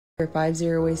There are 5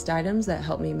 zero waste items that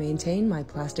help me maintain my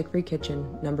plastic-free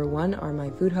kitchen. Number 1 are my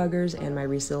food huggers and my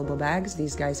resealable bags.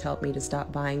 These guys help me to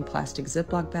stop buying plastic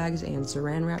Ziploc bags and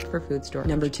saran wrap for food storage.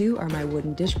 Number 2 are my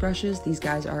wooden dish brushes. These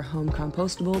guys are home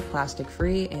compostable,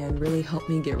 plastic-free, and really help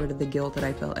me get rid of the guilt that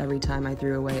I felt every time I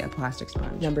threw away a plastic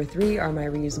sponge. Number 3 are my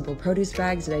reusable produce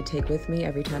bags that I take with me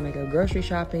every time I go grocery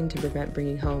shopping to prevent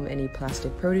bringing home any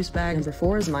plastic produce bags. Number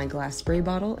 4 is my glass spray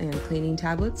bottle and cleaning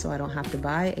tablet, so I don't have to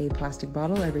buy a plastic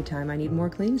bottle every time I need more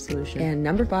cleaning solution. And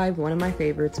number 5, one of my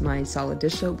favorites, my solid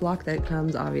dish soap block that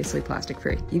comes obviously plastic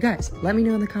free. You guys, let me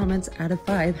know in the comments out of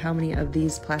 5 how many of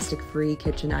these plastic free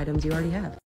kitchen items you already have.